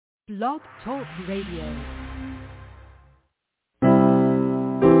Blog Talk Radio.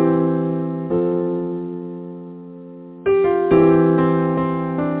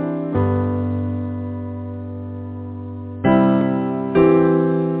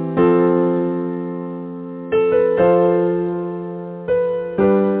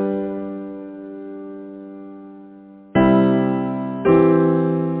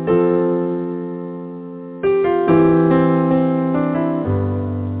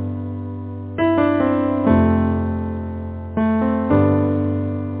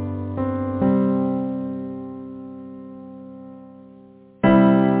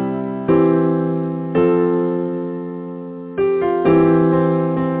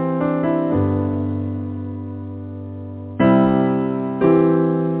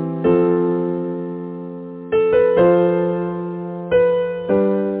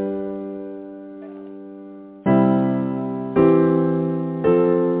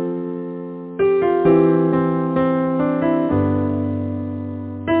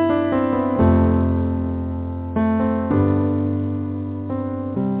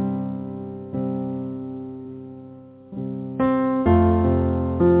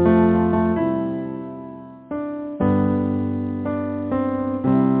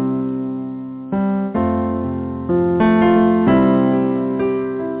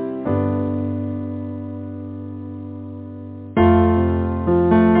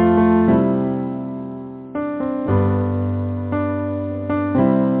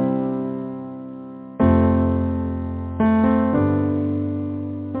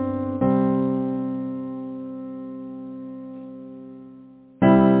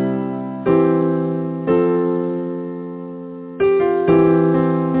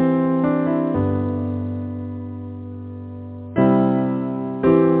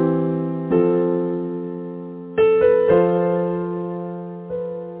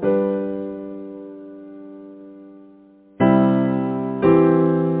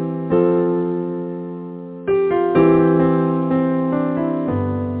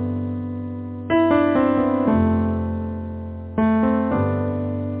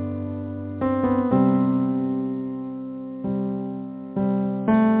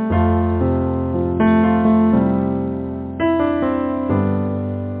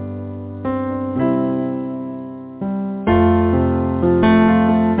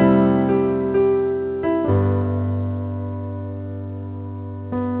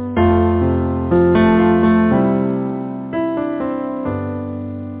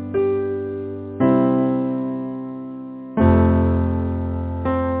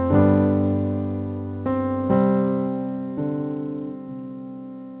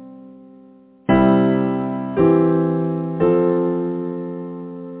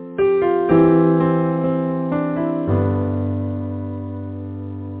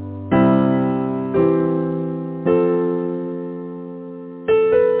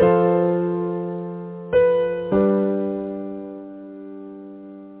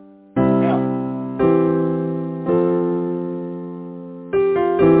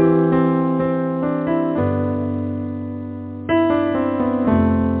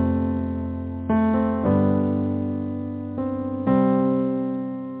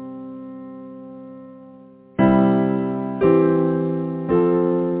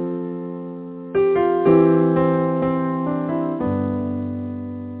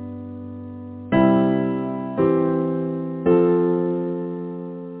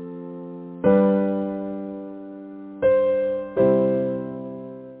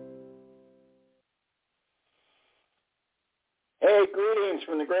 Hey, greetings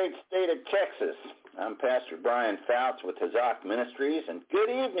from the great state of Texas. I'm Pastor Brian Foutz with Hazak Ministries, and good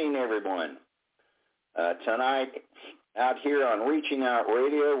evening, everyone. Tonight, out here on Reaching Out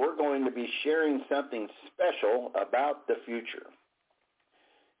Radio, we're going to be sharing something special about the future.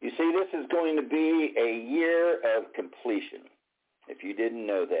 You see, this is going to be a year of completion, if you didn't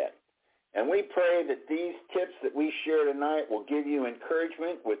know that. And we pray that these tips that we share tonight will give you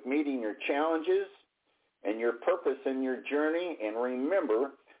encouragement with meeting your challenges and your purpose in your journey. And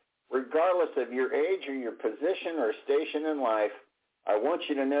remember, regardless of your age or your position or station in life, I want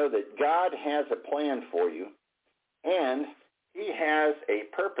you to know that God has a plan for you, and he has a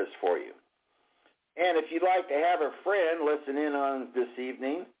purpose for you. And if you'd like to have a friend listen in on this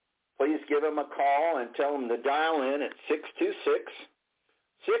evening, please give them a call and tell them to dial in at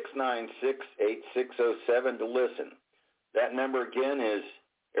 626-696-8607 to listen. That number again is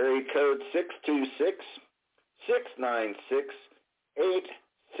area code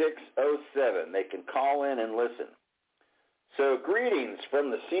 626-696-8607. They can call in and listen. So greetings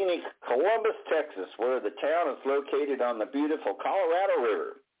from the scenic Columbus, Texas, where the town is located on the beautiful Colorado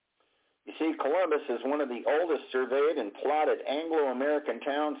River. see, Columbus is one of the oldest surveyed and plotted Anglo-American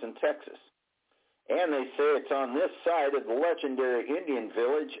towns in Texas. And they say it's on this side of the legendary Indian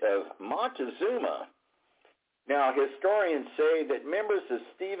village of Montezuma. Now, historians say that members of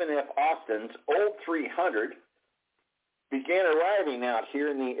Stephen F. Austin's Old 300 began arriving out here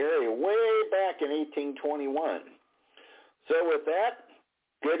in the area way back in 1821. So with that,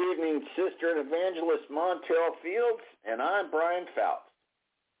 good evening, Sister and Evangelist Montel Fields, and I'm Brian Foutz.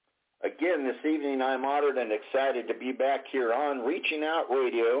 Again, this evening I'm honored and excited to be back here on Reaching Out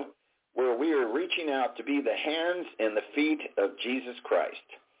Radio, where we are reaching out to be the hands and the feet of Jesus Christ.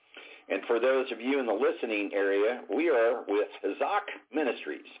 And for those of you in the listening area, we are with Hazak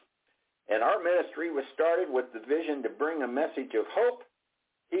Ministries. And our ministry was started with the vision to bring a message of hope,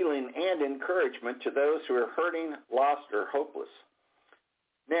 healing, and encouragement to those who are hurting, lost, or hopeless.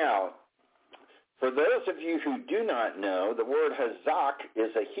 Now, for those of you who do not know, the word Hazak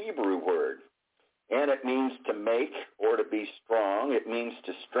is a Hebrew word, and it means to make or to be strong. It means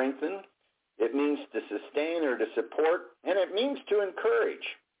to strengthen. It means to sustain or to support, and it means to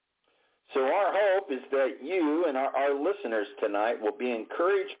encourage. So our hope is that you and our listeners tonight will be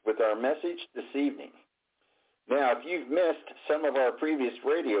encouraged with our message this evening. Now, if you've missed some of our previous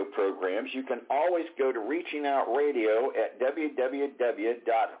radio programs, you can always go to Reaching Out Radio at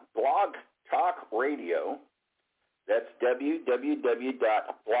www.blogtalkradio. That's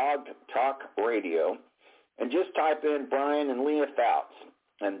www.blogtalkradio. And just type in Brian and Leah Foutz.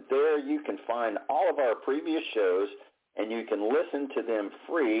 And there you can find all of our previous shows, and you can listen to them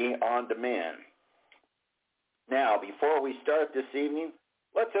free on demand. Now, before we start this evening,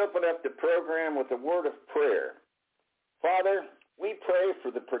 let's open up the program with a word of prayer. Father, we pray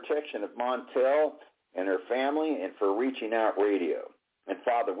for the protection of Montel and her family and for Reaching Out Radio. And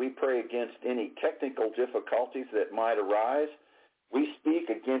Father, we pray against any technical difficulties that might arise. We speak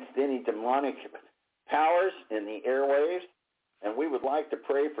against any demonic powers in the airwaves, and we would like to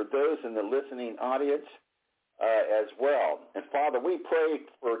pray for those in the listening audience as well. And Father, we pray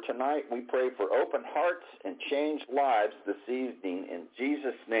for tonight, we pray for open hearts and changed lives this evening. In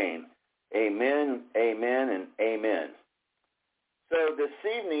Jesus' name, amen, amen, and amen. So this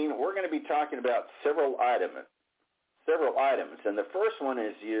evening, we're going to be talking about several items. And the first one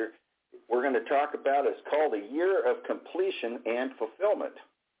is we're going to talk about is called a year of completion and fulfillment.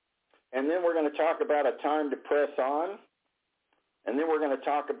 And then we're going to talk about a time to press on. And then we're going to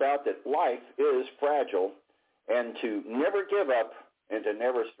talk about that life is fragile and to never give up and to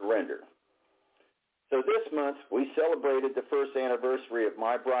never surrender. So this month, we celebrated the first anniversary of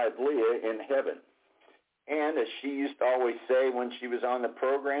my bride, Leah, in heaven. And as she used to always say when she was on the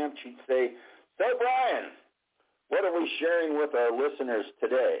program, she'd say, "So, Brian, what are we sharing with our listeners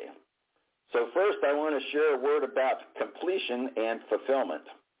today?" So first, I want to share a word about completion and fulfillment.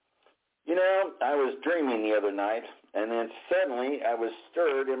 You know, I was dreaming the other night, and then suddenly I was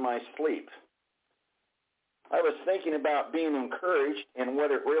stirred in my sleep. I was thinking about being encouraged and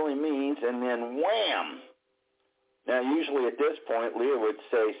what it really means, and then wham! Now, usually at this point, Leah would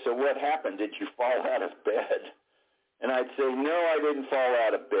say, "So what happened? Did you fall out of bed?" And I'd say, "No, I didn't fall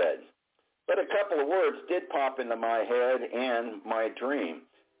out of bed." But a couple of words did pop into my head and my dream.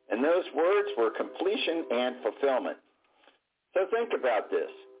 And those words were completion and fulfillment. So think about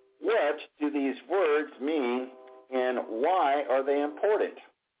this. What do these words mean, and why are they important?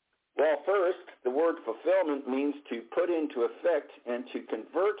 Well, first, the word fulfillment means to put into effect and to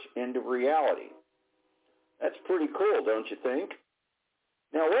convert into reality. That's pretty cool, don't you think?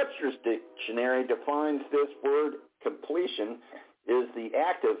 Now, Webster's Dictionary defines this word completion is the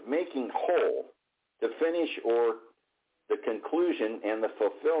act of making whole, the finish or the conclusion and the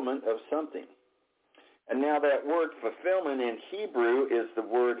fulfillment of something. And now that word fulfillment in Hebrew is the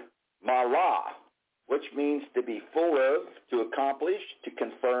word malah, which means to be full of, to accomplish, to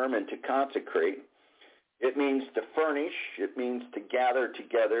confirm, and to consecrate. It means to furnish. It means to gather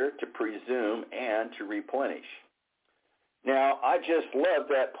together, to presume, and to replenish. Now, I just love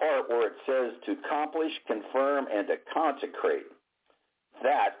that part where it says to accomplish, confirm, and to consecrate.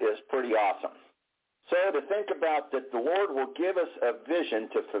 That is pretty awesome. So to think about that the Lord will give us a vision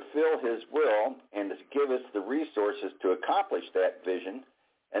to fulfill his will and to give us the resources to accomplish that vision,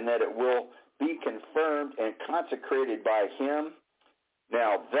 and that it will be confirmed and consecrated by him,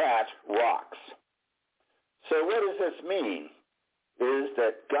 now that rocks. So what does this mean? Is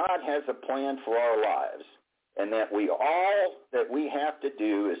that God has a plan for our lives, and that all that we have to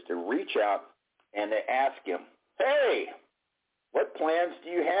do is to reach out and to ask him, "Hey, what plans do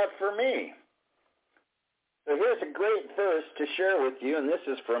you have for me?" So here's a great verse to share with you, and this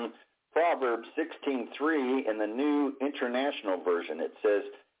is from Proverbs 16:3 in the New International Version. It says,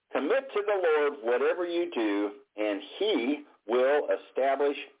 Commit to the Lord whatever you do, and he will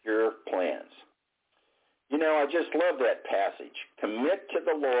establish your plans. You know, I just love that passage. Commit to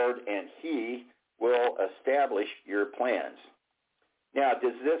the Lord, and he will establish your plans. Now,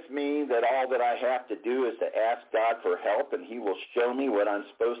 does this mean that all that I have to do is to ask God for help, and he will show me what I'm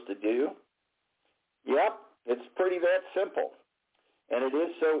supposed to do? Yep, it's pretty that simple, and it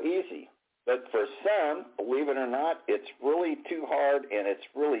is so easy. But for some, believe it or not, it's really too hard and it's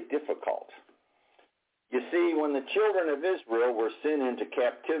really difficult. You see, when the children of Israel were sent into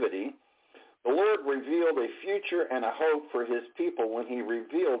captivity, the Lord revealed a future and a hope for his people when he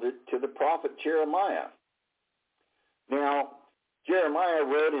revealed it to the prophet Jeremiah. Now, Jeremiah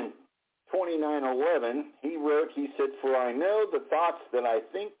wrote in 29:11, he said, "For I know the thoughts that I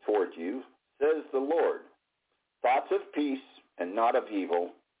think toward you, says the Lord, thoughts of peace and not of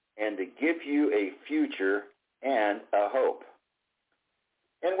evil, and to give you a future and a hope."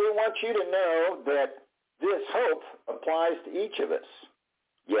 And we want you to know that this hope applies to each of us.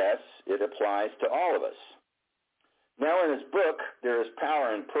 Yes, it applies to all of us. Now in his book, There is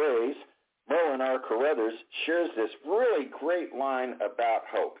Power in Praise, Merlin R. Carruthers shares this really great line about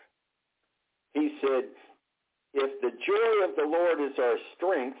hope. He said, "If the joy of the Lord is our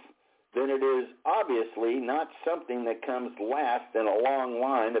strength, then it is obviously not something that comes last in a long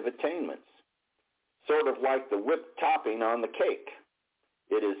line of attainments, sort of like the whipped topping on the cake.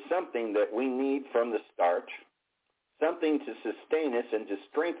 It is something that we need from the start, something to sustain us and to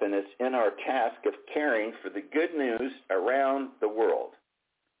strengthen us in our task of caring for the good news around the world."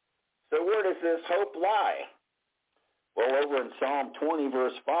 So where does this hope lie? Well, over in Psalm 20,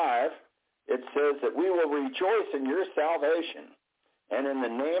 verse 5, it says that we will rejoice in your salvation and in the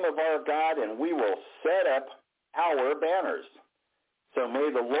name of our God, and we will set up our banners. So may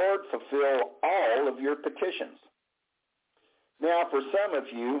the Lord fulfill all of your petitions. Now, for some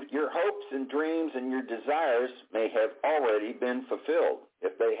of you, your hopes and dreams and your desires may have already been fulfilled.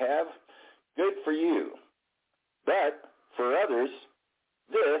 If they have, good for you. But for others,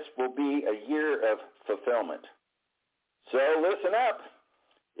 this will be a year of fulfillment. So listen up.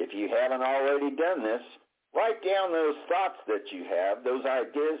 If you haven't already done this, write down those thoughts that you have, those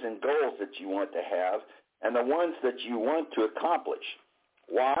ideas and goals that you want to have, and the ones that you want to accomplish.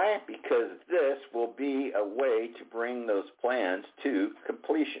 Why? Because this will be a way to bring those plans to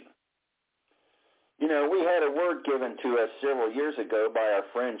completion. You know, we had a word given to us several years ago by our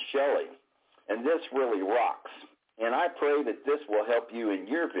friend Shelley, and this really rocks. And I pray that this will help you in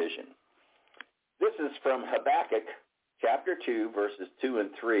your vision. This is from Habakkuk chapter 2, verses 2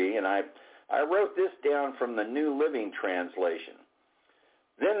 and 3, and I wrote this down from the New Living Translation.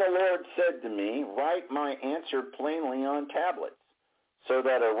 "Then the Lord said to me, write my answer plainly on tablets, so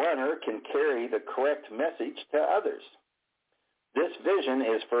that a runner can carry the correct message to others. This vision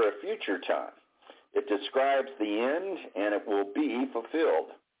is for a future time. It describes the end, and it will be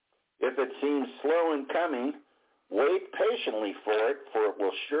fulfilled. If it seems slow in coming, wait patiently for it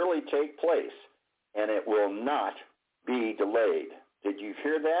will surely take place, and it will not be delayed." Did you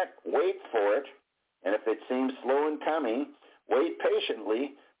hear that? Wait for it, and if it seems slow in coming, wait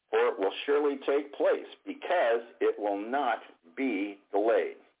patiently, for it will surely take place, because it will not be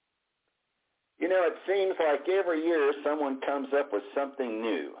delayed. You know, it seems like every year someone comes up with something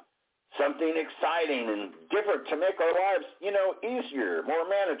new, something exciting and different to make our lives, easier, more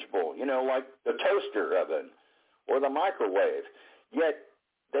manageable, like the toaster oven or the microwave. Yet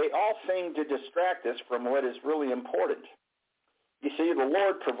they all seem to distract us from what is really important. You see, the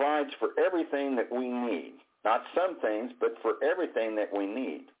Lord provides for everything that we need. Not some things, but for everything that we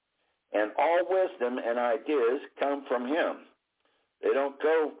need. And all wisdom and ideas come from him. They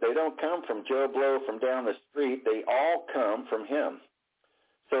don't come from Joe Blow from down the street. They all come from him.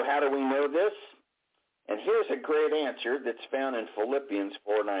 So how do we know this? And here's a great answer that's found in Philippians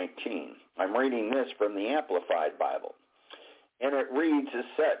 4:19. I'm reading this from the Amplified Bible. And it reads as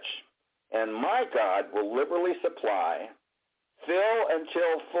such, "And my God will liberally supply, fill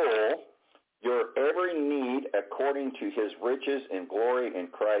until full, your every need according to his riches and glory in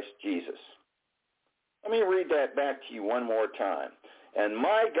Christ Jesus." Let me read that back to you one more time. "And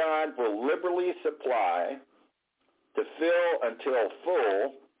my God will liberally supply, to fill until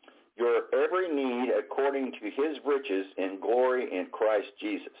full, your every need according to his riches and glory in Christ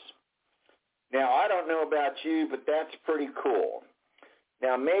Jesus." Now, I don't know about you, but that's pretty cool.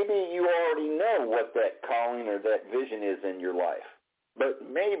 Now, maybe you already know what that calling or that vision is in your life. But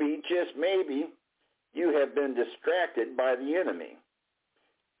maybe, just maybe, you have been distracted by the enemy.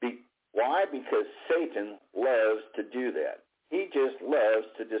 Why? Because Satan loves to do that. He just loves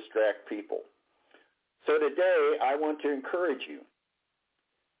to distract people. So today, I want to encourage you.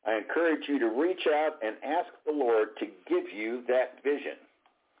 I encourage you to reach out and ask the Lord to give you that vision.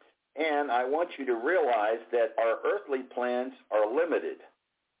 And I want you to realize that our earthly plans are limited,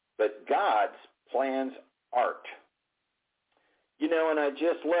 but God's plans aren't. You know, and I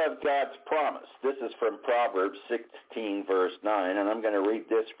just love God's promise. This is from Proverbs 16, verse 9, and I'm going to read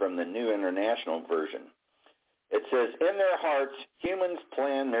this from the New International Version. It says, in their hearts, humans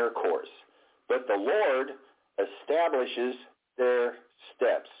plan their course, but the Lord establishes their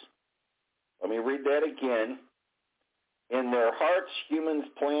steps. Let me read that again. In their hearts, humans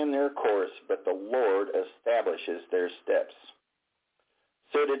plan their course, but the Lord establishes their steps.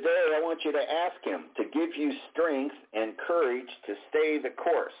 So today, I want you to ask him to give you strength and courage to stay the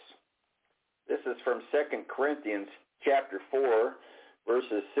course. This is from 2 Corinthians chapter 4,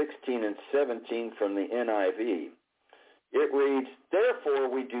 verses 16 and 17 from the NIV. It reads, therefore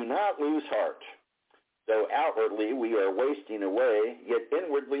we do not lose heart. Though outwardly we are wasting away, yet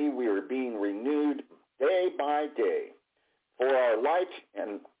inwardly we are being renewed day by day. For our light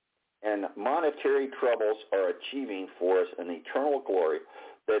and monetary troubles are achieving for us an eternal glory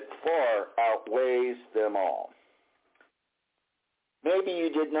that far outweighs them all. Maybe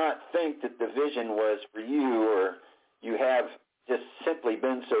you did not think that the vision was for you, or you have just simply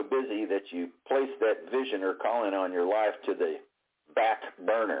been so busy that you placed that vision or calling on your life to the back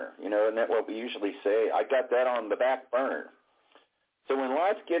burner. You know, isn't that what we usually say? I got that on the back burner. So when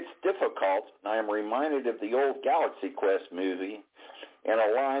life gets difficult, I am reminded of the old Galaxy Quest movie and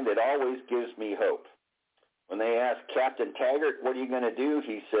a line that always gives me hope. When they asked Captain Taggart, what are you going to do?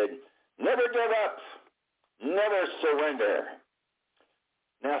 He said, never give up, never surrender.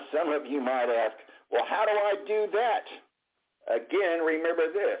 Now, some of you might ask, well, how do I do that? Again,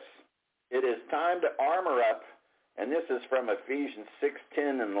 remember this. It is time to armor up, and this is from Ephesians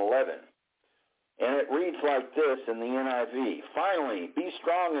 6:10 and 11. And it reads like this in the NIV. Finally, be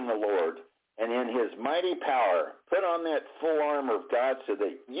strong in the Lord and in his mighty power. Put on that full armor of God so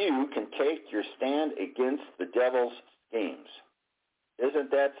that you can take your stand against the devil's schemes. Isn't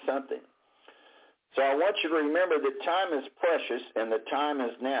that something? So I want you to remember that time is precious and the time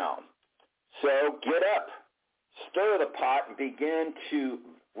is now. So get up, stir the pot, and begin to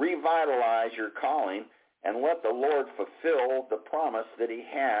revitalize your calling and let the Lord fulfill the promise that he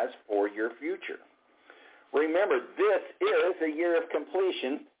has for your future. Remember, this is a year of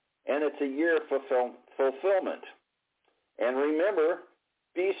completion, and it's a year of fulfillment. And remember,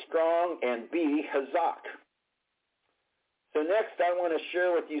 be strong and be Hazak. So next, I want to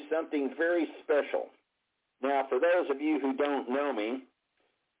share with you something very special. Now, for those of you who don't know me,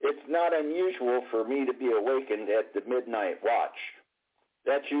 it's not unusual for me to be awakened at the midnight watch.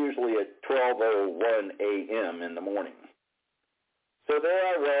 That's usually at 12:01 a.m. in the morning. So there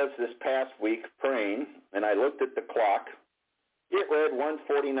I was this past week praying, and I looked at the clock. It read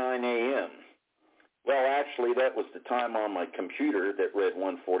 1:49 a.m. Well, actually, that was the time on my computer that read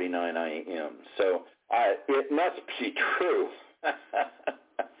 1:49 a.m. So it must be true.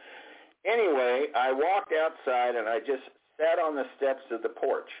 Anyway, I walked outside, and I just sat on the steps of the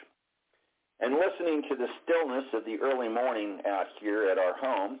porch. And listening to the stillness of the early morning out here at our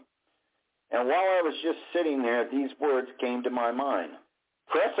home. And while I was just sitting there, these words came to my mind.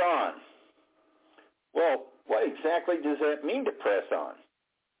 Press on. Well, what exactly does that mean to press on?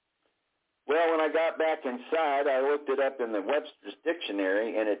 Well, when I got back inside, I looked it up in the Webster's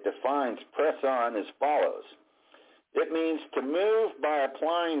Dictionary, and it defines press on as follows. It means to move by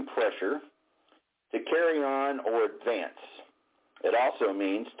applying pressure, to carry on or advance. It also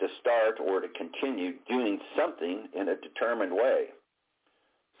means to start or to continue doing something in a determined way.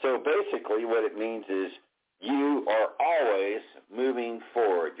 So basically what it means is you are always moving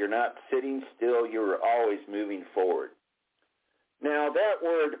forward. You're not sitting still. You're always moving forward. Now that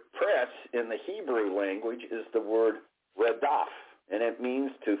word press in the Hebrew language is the word radaf, and it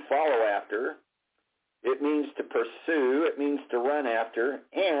means to follow after. It means to pursue. It means to run after.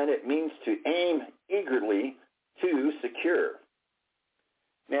 And it means to aim eagerly to secure.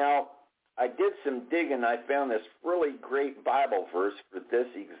 Now, I did some digging. I found this really great Bible verse for this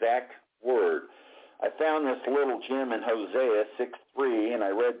exact word. I found this little gem in Hosea 6:3, and I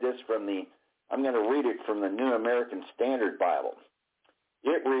read this I'm going to read it from the New American Standard Bible.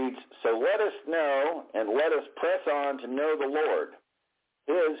 It reads, so let us know and let us press on to know the Lord.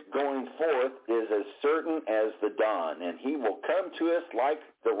 His going forth is as certain as the dawn, and he will come to us like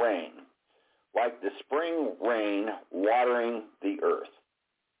the rain, like the spring rain watering the earth.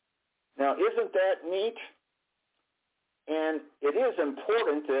 Now, isn't that neat? And it is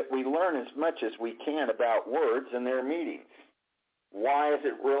important that we learn as much as we can about words and their meanings. Why is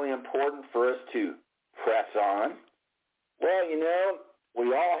it really important for us to press on? Well, you know,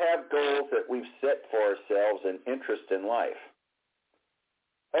 we all have goals that we've set for ourselves and interest in life.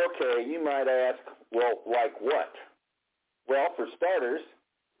 Okay, you might ask, well, like what? Well, for starters,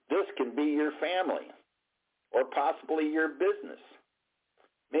 this can be your family or possibly your business.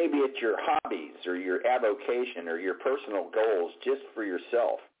 Maybe it's your hobbies or your avocation or your personal goals just for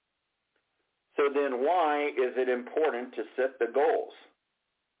yourself. So then why is it important to set the goals?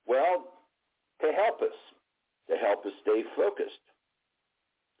 Well, to help us stay focused.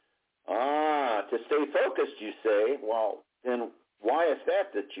 To stay focused, you say. Well, then why is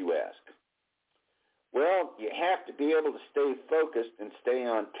that you ask? Well, you have to be able to stay focused and stay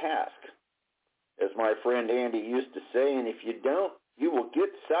on task. As my friend Andy used to say, and if you don't, you will get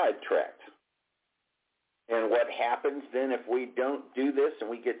sidetracked. And what happens then if we don't do this and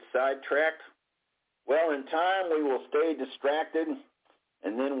we get sidetracked? Well, in time we will stay distracted,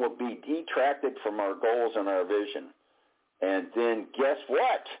 and then we'll be detracted from our goals and our vision. And then guess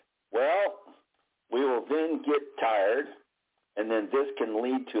what? Well, we will then get tired, and then this can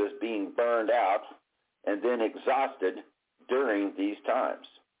lead to us being burned out and then exhausted during these times.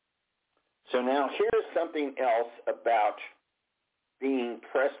 So now here's something else about being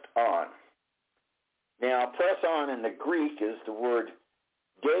pressed on. Now, press on in the Greek is the word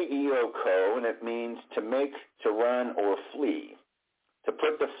deioko, and it means to make, to run, or flee, to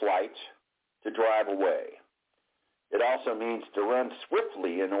put to flight, to drive away. It also means to run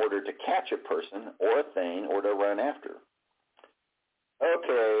swiftly in order to catch a person or a thing or to run after.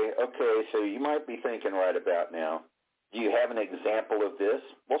 Okay, so you might be thinking right about now, do you have an example of this?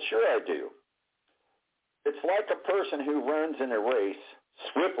 Well, sure I do. It's like a person who runs in a race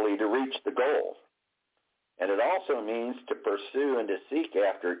swiftly to reach the goal. And it also means to pursue and to seek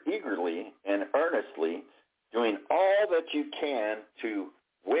after eagerly and earnestly, doing all that you can to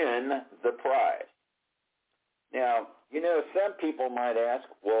win the prize. Now, some people might ask,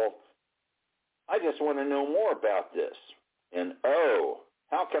 well, I just want to know more about this. And,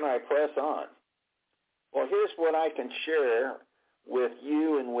 how can I press on? Well, here's what I can share with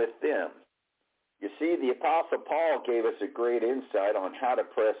you and with them. You see, the Apostle Paul gave us a great insight on how to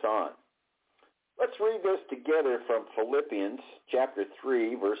press on. Let's read this together from Philippians chapter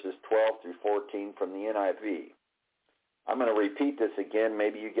 3, verses 12 through 14 from the NIV. I'm going to repeat this again.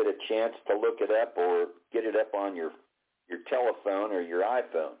 Maybe you get a chance to look it up or get it up on your telephone or your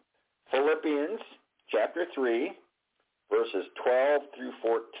iPhone. Philippians chapter 3, verses 12 through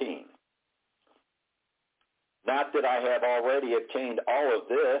 14. Not that I have already obtained all of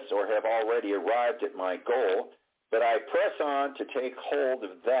this or have already arrived at my goal, but I press on to take hold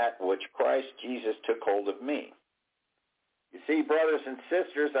of that which Christ Jesus took hold of me. You see, brothers and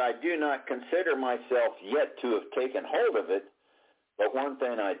sisters, I do not consider myself yet to have taken hold of it, but one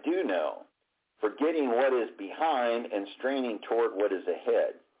thing I do know, forgetting what is behind and straining toward what is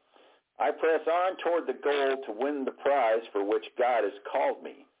ahead. I press on toward the goal to win the prize for which God has called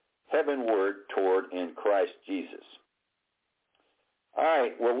me, heavenward toward in Christ Jesus. All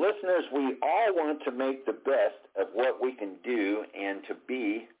right, well, listeners, we all want to make the best of what we can do and to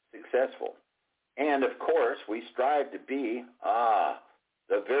be successful. And, of course, we strive to be,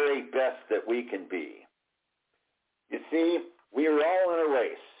 the very best that we can be. You see, we are all in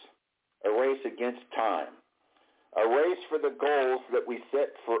a race against time, a race for the goals that we set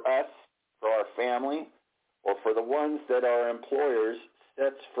for us, for our family, or for the ones that our employers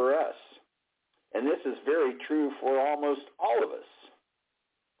sets for us. And this is very true for almost all of us.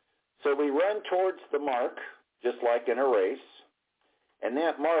 So we run towards the mark, just like in a race, and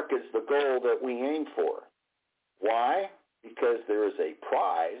that mark is the goal that we aim for. Why? Because there is a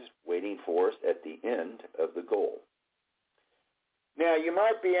prize waiting for us at the end of the goal. Now, you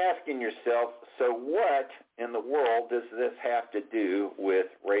might be asking yourself, so what in the world does this have to do with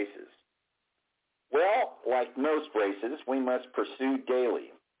races? Well, like most races, we must pursue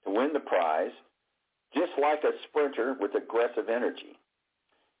daily to win the prize, just like a sprinter with aggressive energy.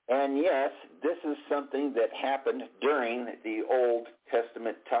 And yes, this is something that happened during the Old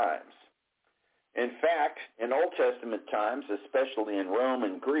Testament times. In fact, in Old Testament times, especially in Rome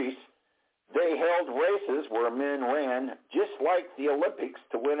and Greece, they held races where men ran just like the Olympics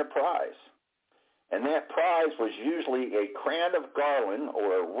to win a prize. And that prize was usually a crown of garland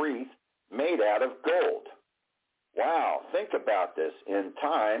or a wreath made out of gold. Wow, think about this. In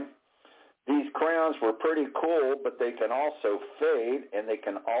time, these crowns were pretty cool, but they can also fade and they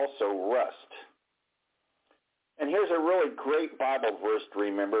can also rust. And here's a really great Bible verse to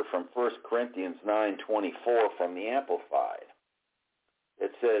remember from 1 Corinthians 9:24 from the Amplified.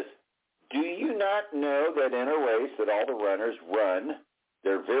 It says, "Do you not know that in a race that all the runners run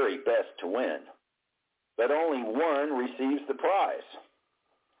their very best to win, but only one receives the prize?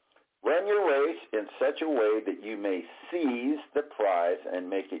 Run your race in such a way that you may seize the prize and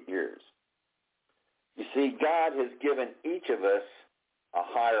make it yours. You see, God has given each of us a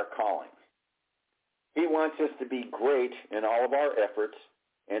higher calling. He wants us to be great in all of our efforts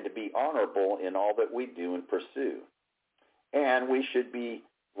and to be honorable in all that we do and pursue. And we should be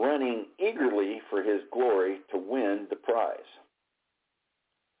running eagerly for his glory to win the prize.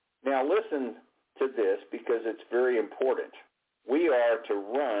 Now listen to this because it's very important. We are to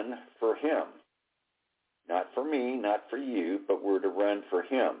run for him. Not for me, not for you, but we're to run for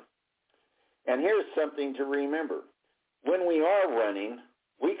him. And here's something to remember. When we are running,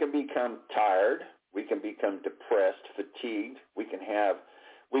 we can become tired, we can become depressed, fatigued, we can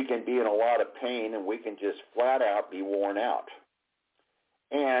be in a lot of pain, and we can just flat out be worn out.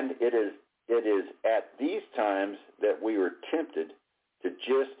 And it is at these times that we are tempted to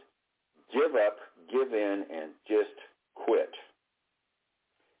just give up, give in, and just quit.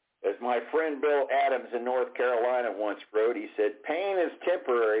 As my friend Bill Adams in North Carolina once wrote, he said, "Pain is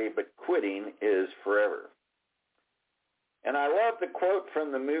temporary, but quitting is forever." And I love the quote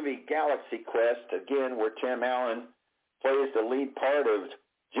from the movie Galaxy Quest, again, where Tim Allen plays the lead part of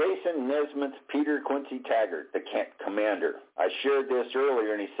Jason Nesmith's Peter Quincy Taggart, the commander. I shared this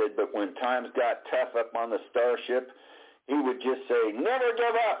earlier, and he said, but when times got tough up on the starship, he would just say, "Never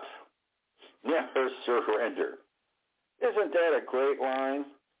give up, never surrender." Isn't that a great line?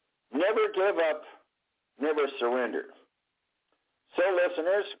 Never give up, never surrender. So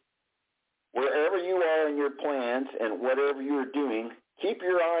listeners, wherever you are in your plans and whatever you are doing, keep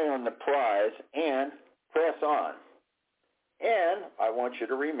your eye on the prize and press on. And I want you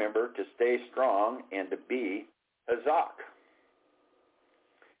to remember to stay strong and to be Hazak.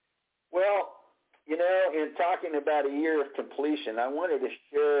 Well, you know, in talking about a year of completion, I wanted to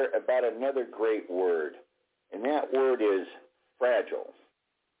share about another great word, and that word is fragile.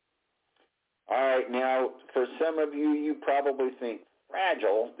 All right, now, for some of you, you probably think,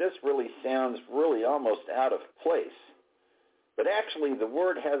 fragile, this really sounds almost out of place. But actually, the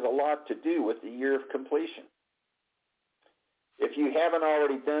word has a lot to do with the year of completion. If you haven't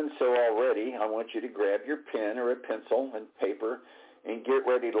already done so already, I want you to grab your pen or a pencil and paper and get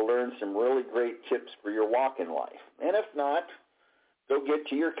ready to learn some really great tips for your walk in life. And if not, go get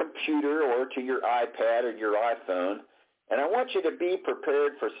to your computer or to your iPad or your iPhone. And I want you to be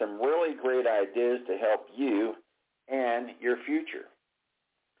prepared for some really great ideas to help you and your future.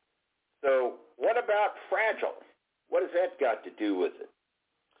 So what about fragile? What has that got to do with it?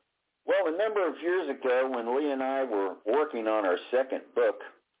 Well, a number of years ago when Lee and I were working on our second book,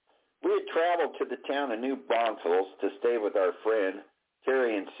 we had traveled to the town of New Braunfels to stay with our friend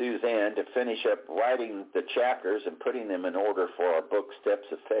Terry and Suzanne to finish up writing the chapters and putting them in order for our book,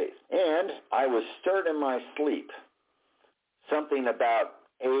 Steps of Faith. And I was stirred in my sleep. Something about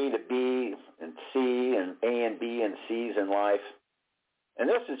A to B and C and A and B and C's in life. And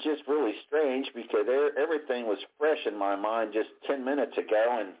this is just really strange because everything was fresh in my mind just 10 minutes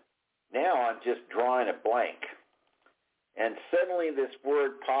ago, and now I'm just drawing a blank. And suddenly this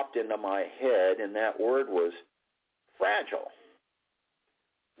word popped into my head, and that word was fragile.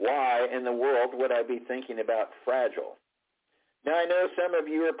 Why in the world would I be thinking about fragile? Now, I know some of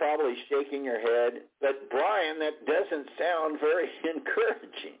you are probably shaking your head, but Brian, that doesn't sound very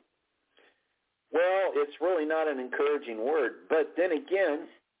encouraging. Well, it's really not an encouraging word, but then again,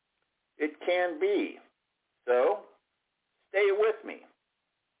 it can be. So, stay with me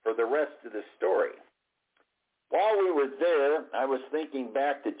for the rest of the story. While we were there, I was thinking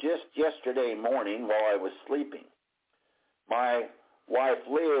back to just yesterday morning while I was sleeping. My wife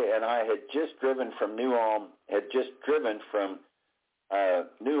Leah and I had just driven from New Ulm,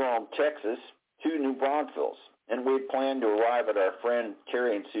 Texas to New Braunfels, and we had planned to arrive at our friend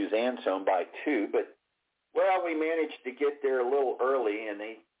Terry and Suzanne's home by 2, but, well, we managed to get there a little early, and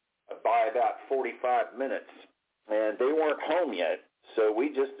by about 45 minutes, and they weren't home yet, so we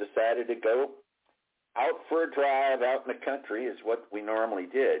just decided to go out for a drive out in the country is what we normally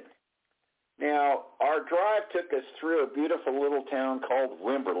did. Now, our drive took us through a beautiful little town called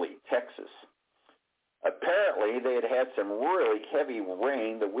Wimberley, Texas. Apparently, they had had some really heavy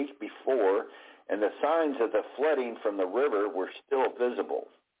rain the week before, and the signs of the flooding from the river were still visible.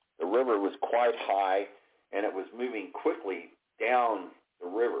 The river was quite high, and it was moving quickly down the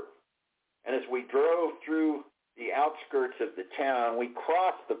river. And as we drove through the outskirts of the town, we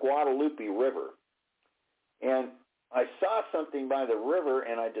crossed the Guadalupe River. And I saw something by the river,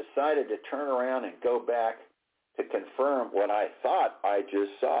 and I decided to turn around and go back to confirm what I thought I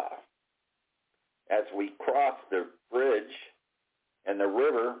just saw. As we crossed the bridge and the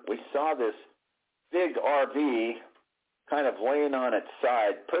river, we saw this big RV kind of laying on its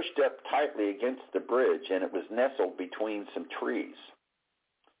side, pushed up tightly against the bridge, and it was nestled between some trees.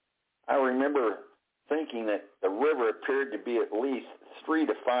 I remember thinking that the river appeared to be at least 3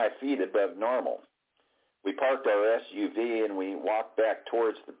 to 5 feet above normal. We parked our SUV and we walked back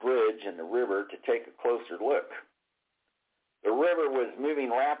towards the bridge and the river to take a closer look. The river was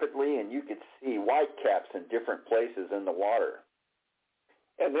moving rapidly, and you could see whitecaps in different places in the water.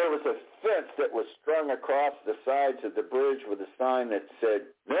 And there was a fence that was strung across the sides of the bridge with a sign that said,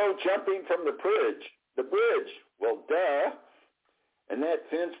 "No jumping from the bridge." The bridge. Well, duh. And that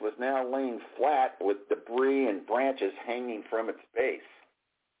fence was now laying flat with debris and branches hanging from its base.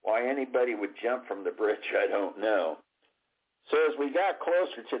 Why anybody would jump from the bridge, I don't know. So as we got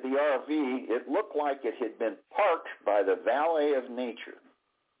closer to the RV, it looked like it had been parked by the valet of nature.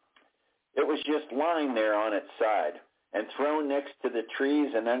 It was just lying there on its side, and thrown next to the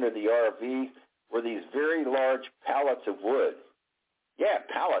trees and under the RV were these very large pallets of wood. Yeah,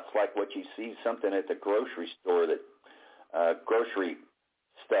 pallets like what you see something at the grocery store that grocery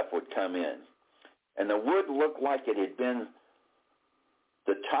stuff would come in. And the wood looked like it had been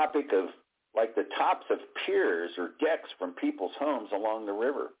the topic of, like the tops of piers or decks from people's homes along the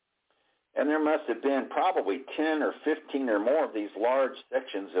river. And there must have been probably 10 or 15 or more of these large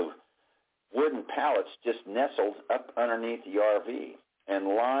sections of wooden pallets just nestled up underneath the RV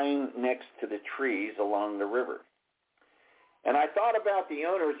and lying next to the trees along the river. And I thought about the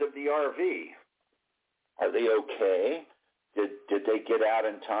owners of the RV. Are they okay? Did they get out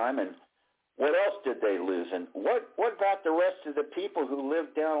in time? And what else did they lose? And what about the rest of the people who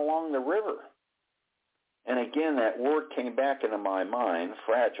lived down along the river? And again, that word came back into my mind,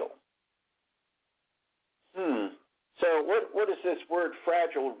 fragile. So what does this word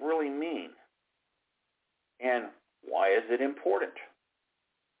fragile really mean? And why is it important?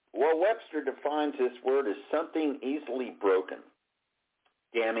 Well, Webster defines this word as something easily broken,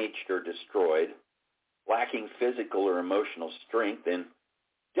 damaged or destroyed, lacking physical or emotional strength, and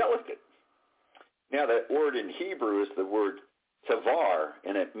delicate. Now, that word in Hebrew is the word tavar,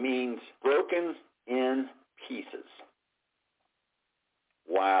 and it means broken in pieces.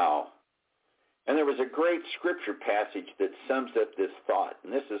 Wow. And there was a great scripture passage that sums up this thought,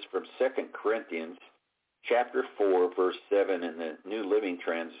 and this is from 2 Corinthians chapter 4, verse 7 in the New Living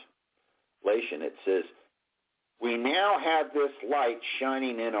Translation. It says, "We now have this light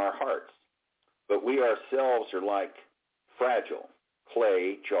shining in our hearts, but we ourselves are like fragile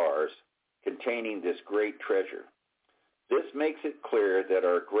clay jars containing this great treasure. This makes it clear that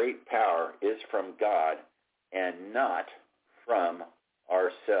our great power is from God and not from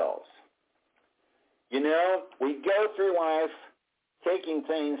ourselves." You know, we go through life taking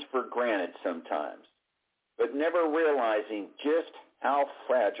things for granted sometimes, but never realizing just how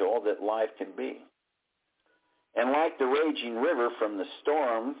fragile that life can be. And like the raging river from the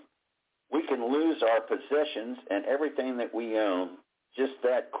storm, we can lose our possessions and everything that we own just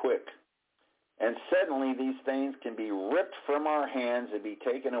that quick. And suddenly these things can be ripped from our hands and be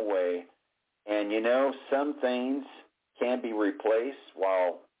taken away. And you know, some things can be replaced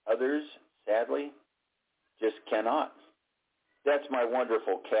while others, sadly, just cannot. That's my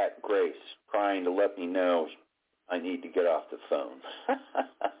wonderful cat, Grace, crying to let me know I need to get off the phone.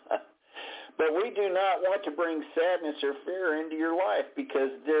 But we do not want to bring sadness or fear into your life, because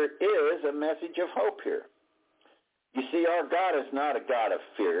there is a message of hope here. You see, our God is not a God of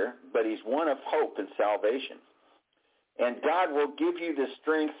fear, but he's one of hope and salvation. And God will give you the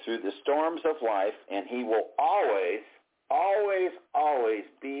strength through the storms of life, and he will always, always, always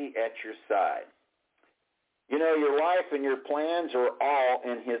be at your side. You know, your life and your plans are all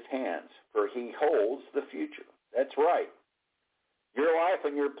in his hands, for he holds the future. That's right. Your life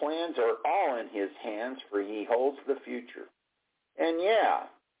and your plans are all in his hands, for he holds the future. And yeah,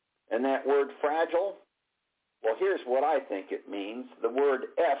 and that word fragile, well, here's what I think it means. The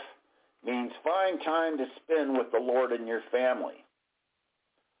word F means find time to spend with the Lord and your family.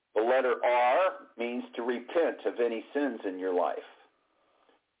 The letter R means to repent of any sins in your life.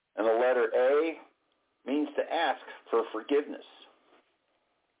 And the letter A means to ask for forgiveness.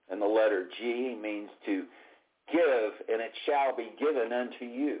 And the letter G means to give, and it shall be given unto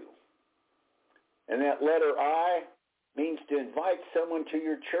you. And that letter I means to invite someone to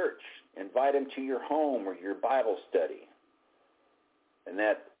your church, invite them to your home or your Bible study. And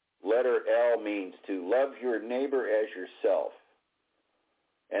that letter L means to love your neighbor as yourself.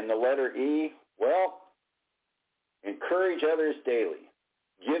 And the letter E, well, encourage others daily.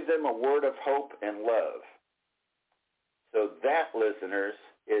 Give them a word of hope and love. So that, listeners,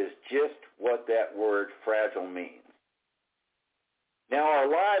 is just what that word fragile means. Now our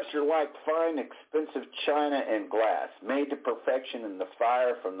lives are like fine, expensive china and glass, made to perfection in the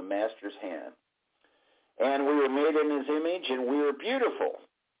fire from the Master's hand. And we were made in his image, and we are beautiful.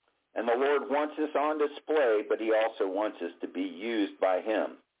 And the Lord wants us on display, but he also wants us to be used by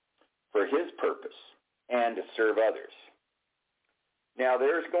him for his purpose and to serve others. Now,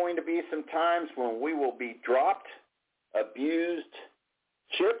 there's going to be some times when we will be dropped, abused,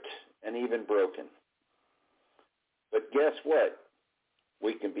 chipped, and even broken. But guess what?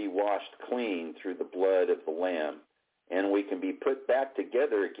 We can be washed clean through the blood of the Lamb, and we can be put back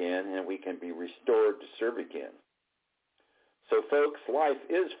together again, and we can be restored to serve again. So, folks, life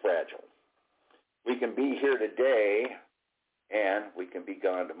is fragile. We can be here today, and we can be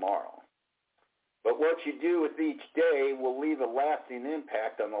gone tomorrow. But what you do with each day will leave a lasting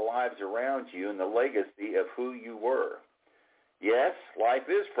impact on the lives around you and the legacy of who you were. Yes, life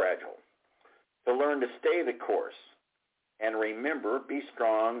is fragile. To learn to stay the course. And remember, be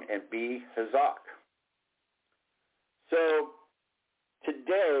strong and be Hazak. So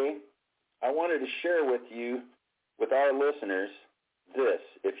today, I wanted to share with you, with our listeners, this.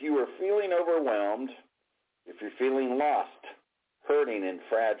 If you are feeling overwhelmed, if you're feeling lost, hurting, and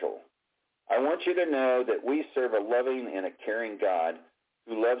fragile, I want you to know that we serve a loving and a caring God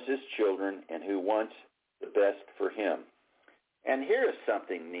who loves his children and who wants the best for him. And here's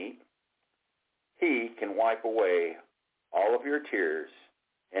something neat. He can wipe away all of your tears,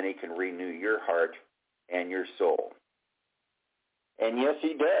 and he can renew your heart and your soul. And yes,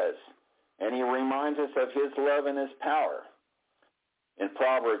 he does. And he reminds us of his love and his power. In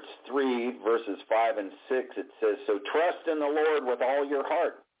Proverbs 3, verses 5 and 6, it says, "So trust in the Lord with all your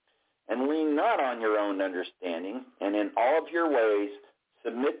heart, and lean not on your own understanding, and in all of your ways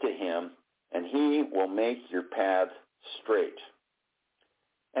submit to him, and he will make your paths straight."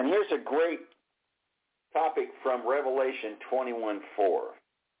 And here's a great topic from Revelation 21:4.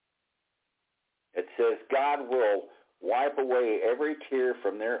 It says, "God will wipe away every tear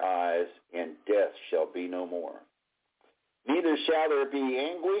from their eyes, and death shall be no more. Neither shall there be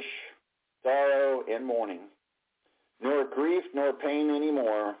anguish, sorrow, and mourning, nor grief, nor pain any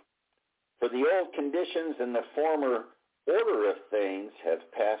more, for the old conditions and the former order of things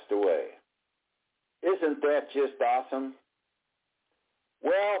have passed away." Isn't that just awesome?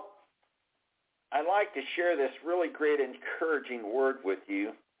 Well, I'd like to share this really great encouraging word with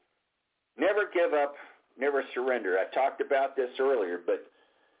you. Never give up, never surrender. I talked about this earlier, but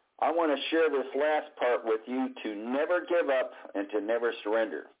I want to share this last part with you, to never give up and to never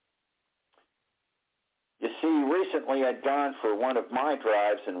surrender. You see, recently I'd gone for one of my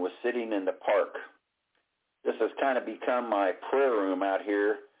drives and was sitting in the park. This has kind of become my prayer room out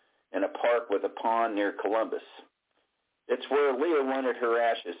here in a park with a pond near Columbus. It's where Leah wanted her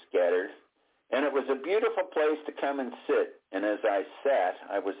ashes scattered, and it was a beautiful place to come and sit. And as I sat,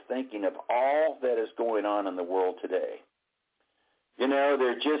 I was thinking of all that is going on in the world today. You know,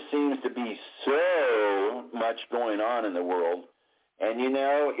 there just seems to be so much going on in the world. And, you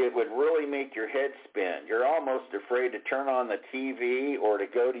know, it would really make your head spin. You're almost afraid to turn on the TV or to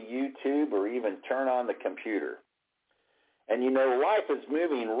go to YouTube or even turn on the computer. And, you know, life is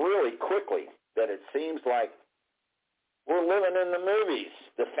moving really quickly, that it seems like we're living in the movies,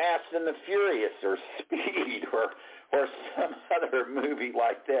 the Fast and the Furious or Speed or some other movie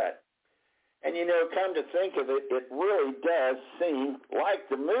like that. And, you know, come to think of it, it really does seem like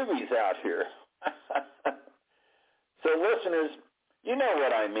the movies out here. So, listeners, you know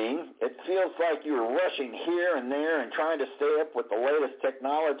what I mean. It feels like you're rushing here and there and trying to stay up with the latest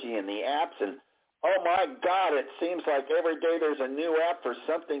technology and the apps. And, oh, my God, it seems like every day there's a new app for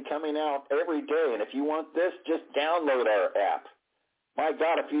something coming out every day. And if you want this, just download our app. My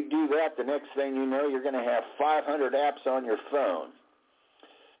God, if you do that, the next thing you know, you're going to have 500 apps on your phone.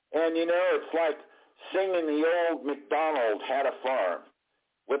 And, you know, it's like singing the old MacDonald Had a Farm,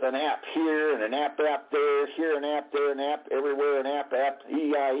 with an app here and an app there, here an app, there an app, everywhere an app,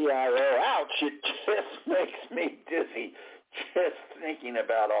 E-I-E-I-O. Ouch, it just makes me dizzy just thinking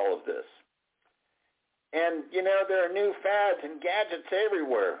about all of this. And, you know, there are new fads and gadgets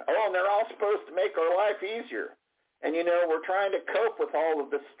everywhere. Oh, and they're all supposed to make our life easier. And, you know, we're trying to cope with all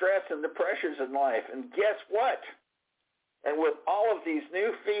of the stress and the pressures in life. And guess what? And with all of these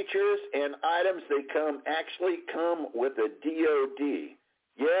new features and items, they actually come with a DOD.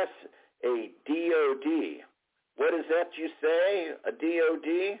 Yes, a DOD. What is that you say, a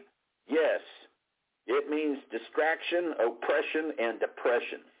DOD? Yes, it means distraction, oppression, and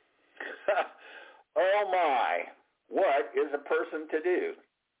depression. Oh my, what is a person to do?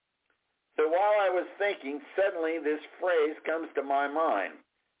 So while I was thinking, suddenly this phrase comes to my mind.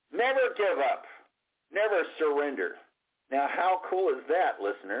 Never give up, never surrender, Now, how cool is that,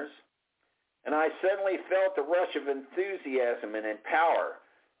 listeners? And I suddenly felt a rush of enthusiasm and power.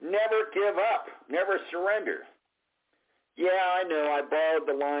 Never give up. Never surrender. Yeah, I know. I borrowed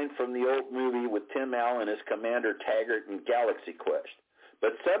the line from the old movie with Tim Allen as Commander Taggart in Galaxy Quest.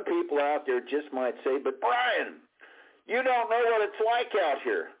 But some people out there just might say, but Brian, you don't know what it's like out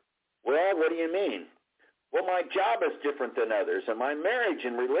here. Well, what do you mean? Well, my job is different than others, and my marriage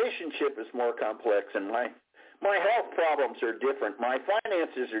and relationship is more complex, and my health problems are different. My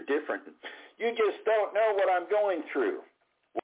finances are different. You just don't know what I'm going through.